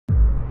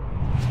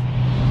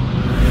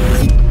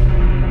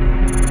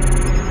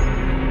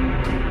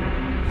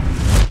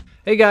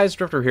Hey guys,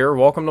 Drifter here.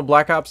 Welcome to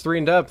Black Ops 3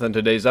 In Depth. In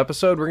today's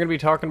episode, we're going to be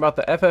talking about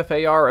the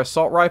FFAR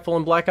assault rifle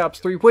in Black Ops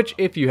 3, which,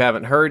 if you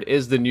haven't heard,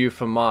 is the new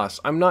Famas.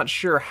 I'm not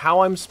sure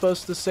how I'm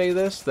supposed to say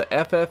this. The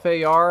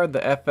FFAR, the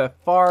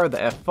FFAR,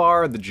 the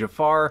FR, the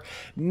Jafar.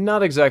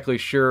 Not exactly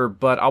sure,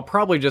 but I'll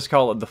probably just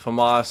call it the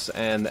Famas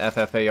and the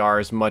FFAR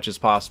as much as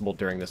possible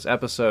during this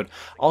episode.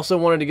 Also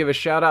wanted to give a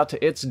shout out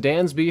to It's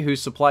Dansby, who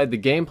supplied the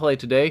gameplay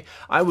today.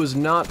 I was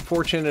not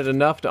fortunate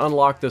enough to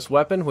unlock this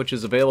weapon, which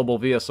is available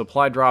via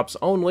supply drops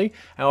only.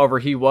 However,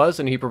 he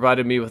was, and he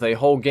provided me with a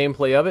whole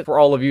gameplay of it for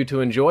all of you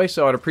to enjoy,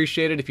 so I'd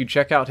appreciate it if you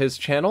check out his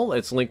channel.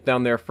 It's linked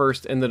down there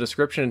first in the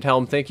description, and tell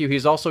him thank you.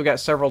 He's also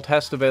got several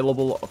tests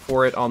available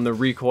for it on the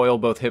recoil,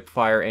 both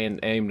hipfire and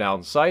aim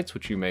down sights,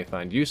 which you may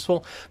find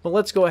useful. But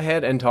let's go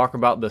ahead and talk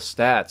about the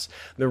stats.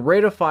 The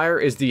rate of fire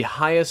is the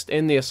highest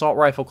in the assault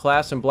rifle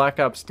class in Black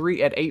Ops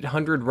 3 at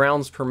 800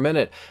 rounds per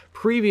minute.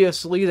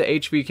 Previously, the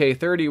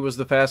HVK-30 was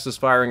the fastest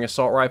firing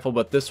assault rifle,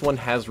 but this one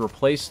has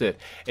replaced it.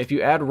 If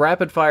you add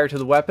rapid fire to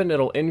the weapon,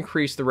 it'll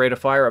increase the rate of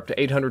fire up to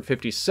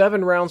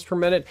 857 rounds per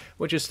minute,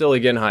 which is still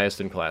again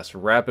highest in class for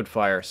rapid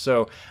fire.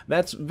 So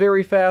that's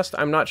very fast.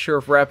 I'm not sure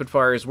if rapid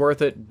fire is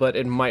worth it, but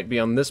it might be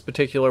on this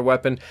particular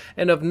weapon.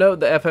 And of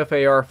note, the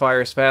FFAR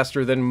fires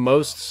faster than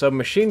most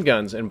submachine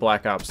guns in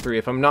Black Ops 3.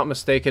 If I'm not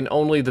mistaken,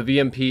 only the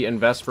VMP and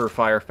Vesper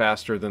fire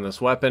faster than this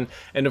weapon,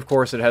 and of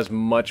course it has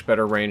much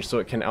better range, so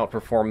it can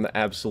outperform the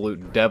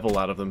absolute devil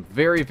out of them.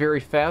 Very, very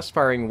fast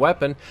firing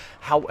weapon.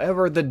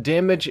 However, the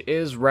damage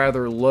is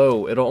rather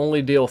low. It'll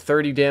only deal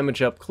 30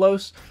 damage up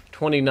close,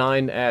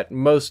 29 at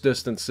most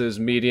distances,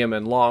 medium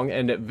and long,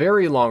 and at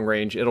very long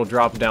range it'll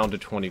drop down to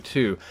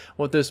 22.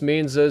 What this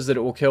means is that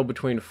it will kill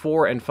between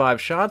 4 and 5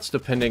 shots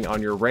depending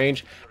on your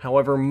range.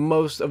 However,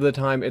 most of the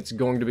time it's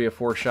going to be a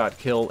 4-shot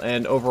kill,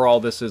 and overall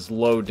this is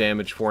low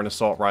damage for an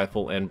assault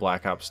rifle in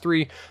Black Ops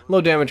 3.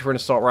 Low damage for an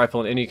assault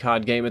rifle in any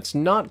COD game. It's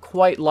not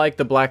quite like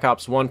the Black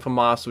Ops 1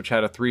 Famas, which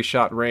had a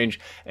 3-shot range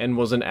and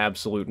was an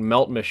absolute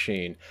melt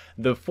machine.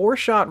 The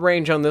 4-shot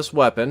range on this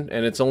weapon,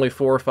 and it's only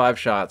 4 or 5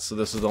 shots, so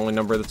this is the only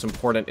number that's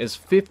important, is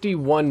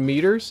 51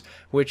 meters,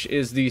 which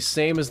is the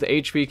same as the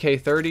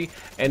HVK-30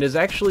 and is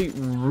actually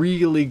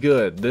really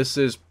good. This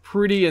is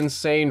pretty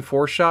insane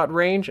 4-shot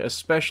range,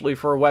 especially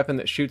for a weapon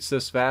that shoots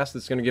this fast.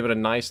 It's going to give it a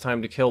nice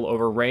time to kill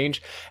over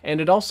range, and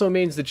it also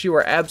means that you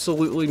are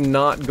absolutely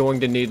not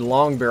going to need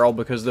long barrel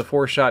because the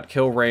 4-shot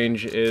kill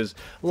range is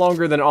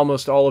longer than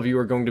almost all of you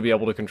are going to be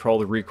able to control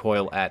the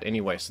recoil at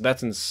anyway. So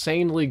that's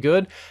insanely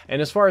good.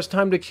 And as far as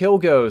time to kill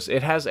goes,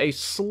 it has a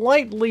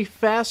slightly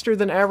faster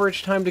than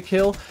average time to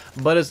kill,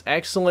 but is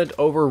excellent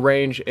over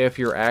range if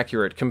you're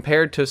accurate,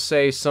 compared to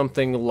say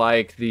something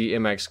like the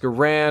MX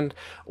Garand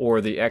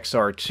or the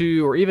XR2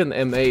 or even the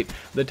M8.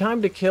 The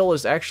time to kill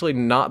is actually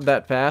not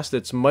that fast.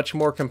 It's much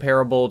more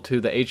comparable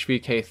to the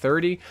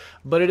HVK-30,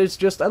 but it is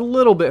just a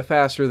little bit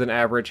faster than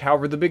average.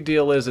 However, the big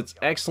deal is it's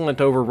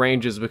excellent over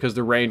ranges because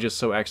the range is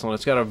so excellent.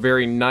 It's got a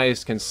very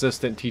nice,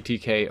 consistent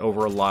TTK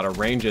over a lot of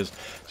ranges.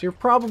 So you're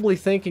probably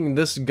thinking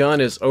this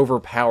gun is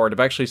overpowered. I've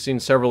actually seen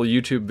several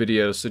YouTube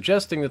videos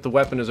suggesting that the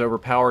weapon is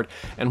overpowered,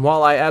 and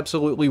while I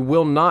absolutely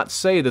will not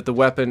say that the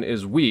weapon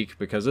is weak,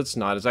 because it's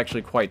not, it's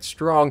actually quite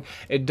strong,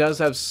 it does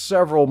have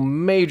several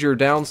major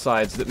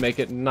downsides that make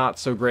it not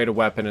so great a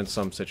weapon in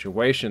some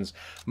situations.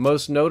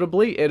 Most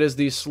notably, it is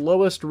the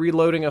slowest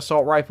reloading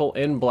assault rifle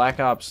in Black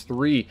Ops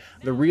 3.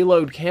 The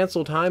reload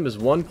cancel time is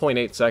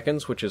 1.8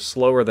 seconds, which is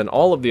slower than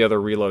all of the other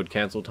reload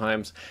cancel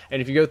times,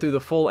 and if you go through the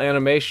full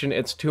animation,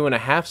 it's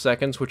 2.5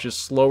 seconds, which is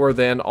slower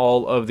than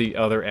all of the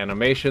other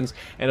animations,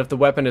 and if the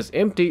weapon is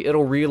empty,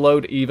 it'll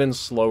reload even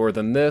slower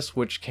than this,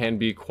 which can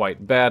be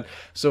quite bad.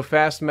 So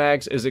fast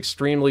mags is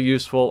extremely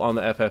useful on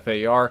the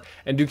FFAR,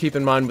 and do keep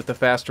in mind with the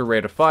faster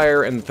rate of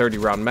fire and the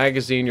 30-round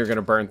magazine, you're going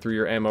to burn through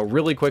your ammo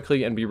really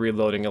quickly and be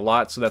reloading a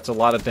lot, so that's a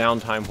lot of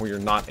downtime where you're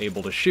not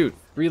able to shoot.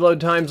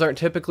 Reload times aren't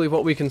typically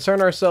what we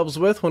concern ourselves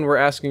with when we're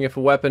asking if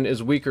a weapon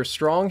is weak or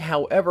strong.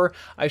 However,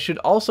 I should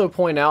also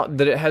point out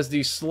that it has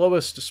the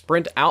slowest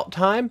sprint out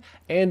time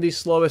and the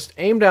slowest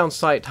aim down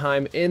sight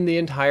time in the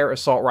entire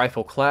assault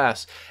rifle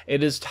class.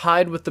 It is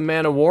tied with the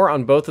Man of War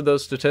on both of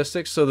those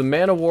statistics, so the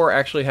Man of War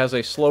actually has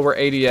a slower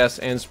ADS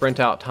and sprint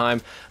out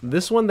time.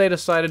 This one they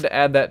decided to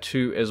add that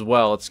to as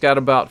well. It's got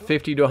about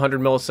 50 to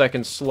 100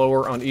 milliseconds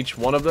slower on each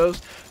one of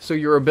those, so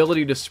your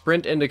ability to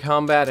sprint into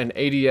combat and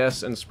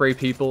ADS and spray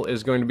people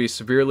is going to be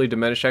severely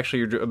diminished. Actually,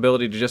 your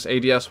ability to just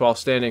ADS while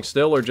standing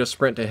still or just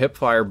sprint to hip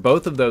fire,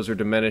 both of those are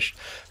diminished.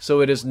 So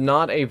it is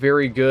not a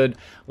very good,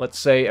 let's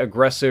say,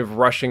 aggressive,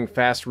 rushing,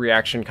 fast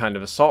reaction kind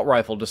of assault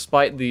rifle.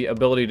 Despite the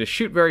ability to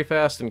shoot very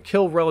fast and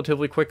kill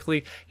relatively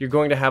quickly, you're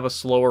going to have a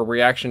slower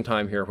reaction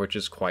time here, which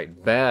is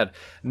quite bad.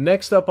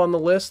 Next up on the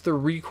list, the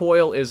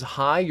recoil is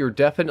high. You're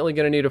definitely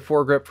going to need a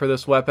foregrip for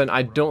this weapon.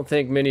 I don't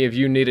think many of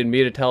you needed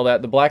me to tell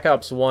that. The Black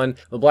Ops 1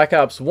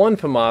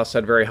 Famas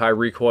had very high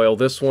recoil.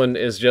 This one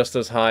is just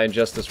just as high and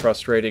just as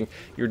frustrating.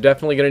 You're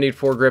definitely going to need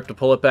foregrip to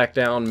pull it back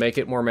down, make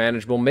it more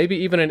manageable. Maybe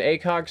even an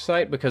ACOG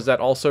sight, because that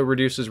also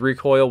reduces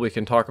recoil. We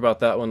can talk about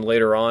that one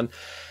later on.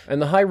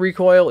 And the high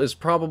recoil is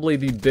probably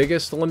the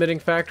biggest limiting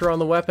factor on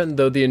the weapon.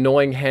 Though the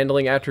annoying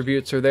handling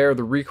attributes are there,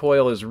 the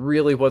recoil is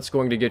really what's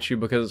going to get you,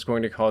 because it's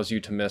going to cause you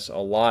to miss a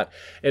lot.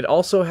 It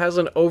also has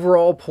an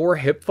overall poor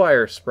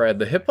hipfire spread.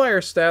 The hipfire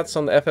stats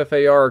on the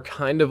FFAR are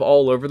kind of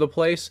all over the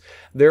place.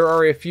 There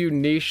are a few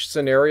niche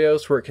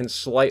scenarios where it can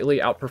slightly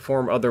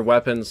outperform other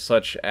weapons,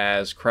 such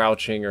as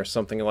crouching or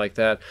something like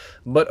that.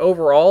 But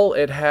overall,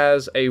 it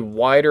has a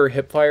wider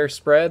hipfire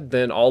spread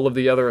than all of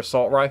the other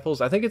assault rifles.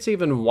 I think it's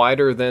even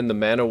wider than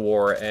the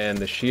War and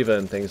the Shiva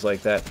and things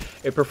like that.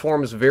 It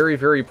performs very,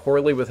 very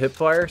poorly with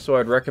hipfire, so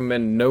I'd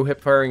recommend no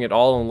hipfiring at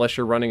all unless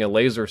you're running a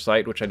laser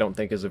sight, which I don't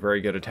think is a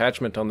very good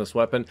attachment on this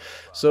weapon.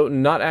 So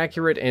not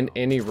accurate in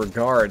any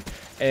regard.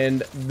 And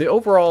the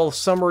overall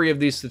summary of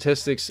these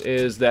statistics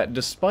is that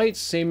despite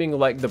seeming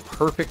like the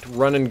perfect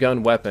run and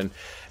gun weapon,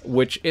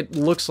 which it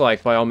looks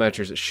like by all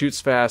measures, it shoots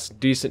fast,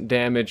 decent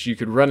damage, you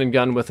could run and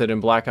gun with it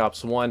in Black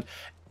Ops 1,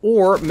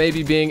 or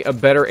maybe being a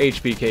better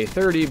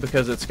HVK-30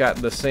 because it's got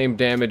the same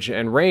damage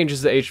and range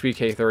as the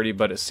HVK-30,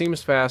 but it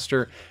seems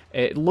faster.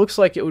 It looks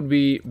like it would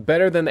be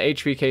better than the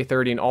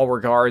HVK-30 in all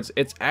regards.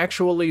 It's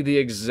actually the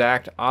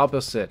exact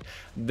opposite.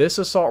 This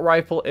assault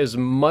rifle is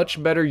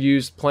much better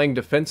used playing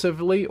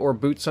defensively or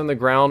boots on the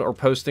ground or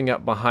posting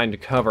up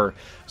behind cover.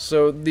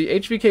 So the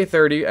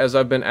HVK-30, as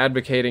I've been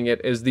advocating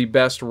it, is the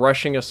best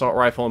rushing assault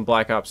rifle in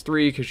Black Ops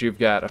 3 because you've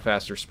got a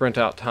faster sprint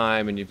out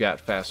time and you've got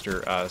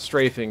faster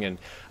strafing and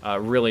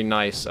really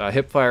nice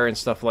hipfire and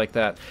stuff like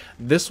that.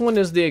 This one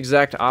is the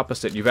exact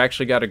opposite. You've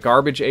actually got a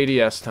garbage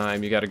ADS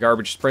time, you got a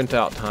garbage sprint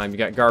out time, you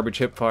got garbage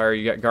hipfire,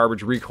 you got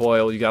garbage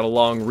recoil, you got a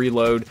long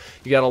reload,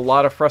 you got a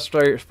lot of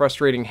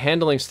frustrating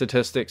handling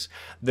statistics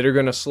that are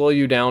going to slow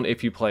you down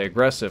if you play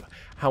aggressive.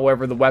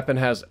 However, the weapon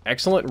has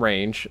excellent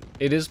range,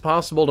 it is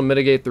possible to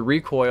mitigate the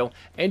recoil,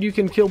 and you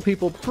can kill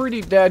people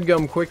pretty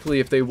dadgum quickly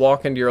if they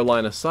walk into your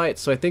line of sight,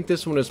 so I think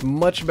this one is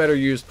much better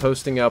used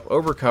posting up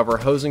over cover,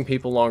 hosing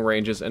people long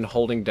ranges, and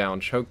holding down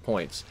choke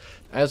points.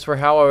 As for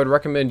how I would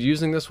recommend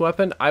using this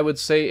weapon, I would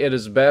say it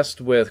is best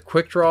with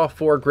quick draw,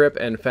 foregrip,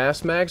 and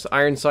fast mags.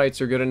 Iron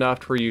sights are good enough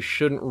to where you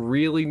shouldn't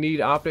really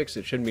need optics.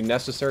 It shouldn't be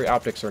necessary.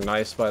 Optics are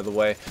nice, by the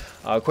way.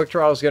 Quick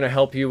draw is going to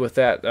help you with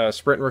that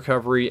sprint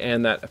recovery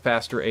and that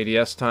faster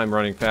ADS time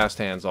running fast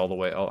hands all the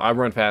way. I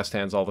run fast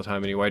hands all the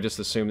time anyway. I just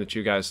assume that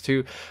you guys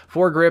too.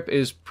 Foregrip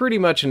is pretty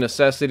much a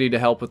necessity to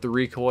help with the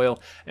recoil,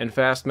 and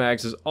fast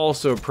mags is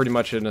also pretty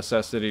much a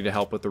necessity to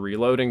help with the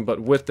reloading, but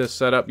with this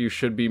setup you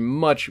should be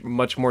much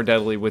more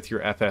deadly with your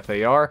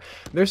FFAR.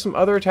 There's some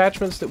other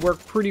attachments that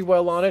work pretty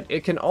well on it.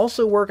 It can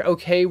also work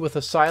okay with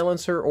a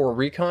silencer or a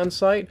recon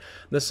sight.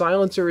 The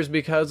silencer is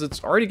because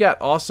it's already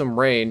got awesome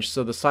range,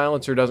 so the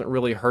silencer doesn't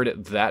really hurt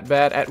it that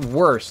bad. At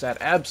worst,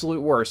 at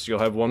absolute worst, you'll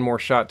have one more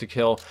shot to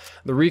kill.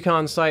 The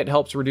recon sight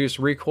helps reduce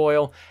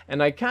recoil,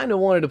 and I kind of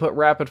wanted to put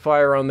rapid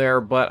fire on there,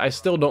 but I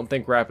still don't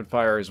think rapid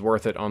fire is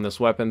worth it on this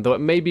weapon, though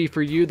it may be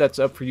for you. That's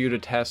up for you to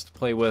test,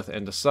 play with,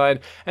 and decide.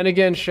 And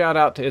again, shout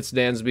out to It's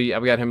Dansby.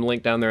 I've got him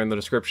linked down there in the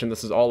description.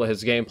 This is all of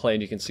his gameplay,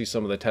 and you can see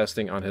some of the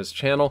testing on his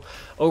channel.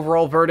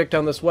 Overall verdict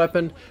on this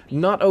weapon,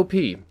 not OP.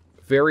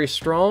 Very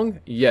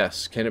strong?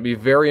 Yes. Can it be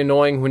very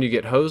annoying when you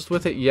get hosed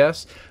with it?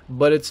 Yes.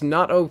 But it's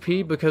not OP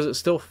because it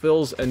still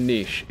fills a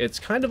niche. It's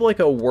kind of like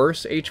a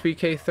worse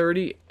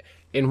HVK-30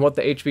 in what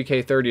the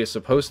HVK-30 is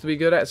supposed to be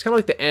good at. It's kind of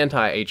like the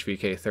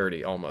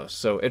anti-HVK-30 almost.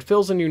 So it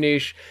fills a new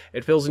niche,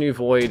 it fills a new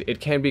void, it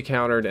can be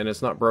countered, and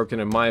it's not broken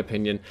in my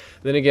opinion.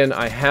 Then again,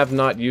 I have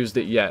not used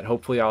it yet.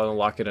 Hopefully I'll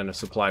unlock it in a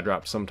supply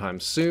drop sometime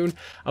soon.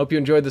 I hope you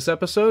enjoyed this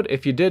episode.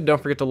 If you did,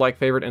 don't forget to like,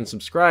 favorite, and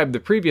subscribe. The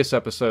previous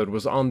episode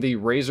was on the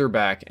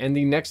Razorback, and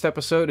the next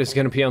episode is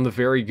going to be on the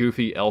very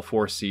goofy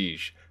L4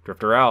 Siege.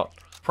 Drifter out.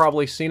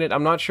 Probably seen it.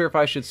 I'm not sure if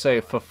I should say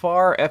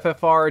FFAR,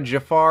 FFR,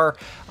 Jafar.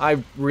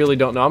 I really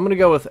don't know. I'm going to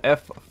go with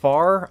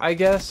FFAR, I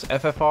guess.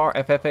 FFR,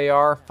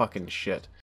 FFAR. Fucking shit.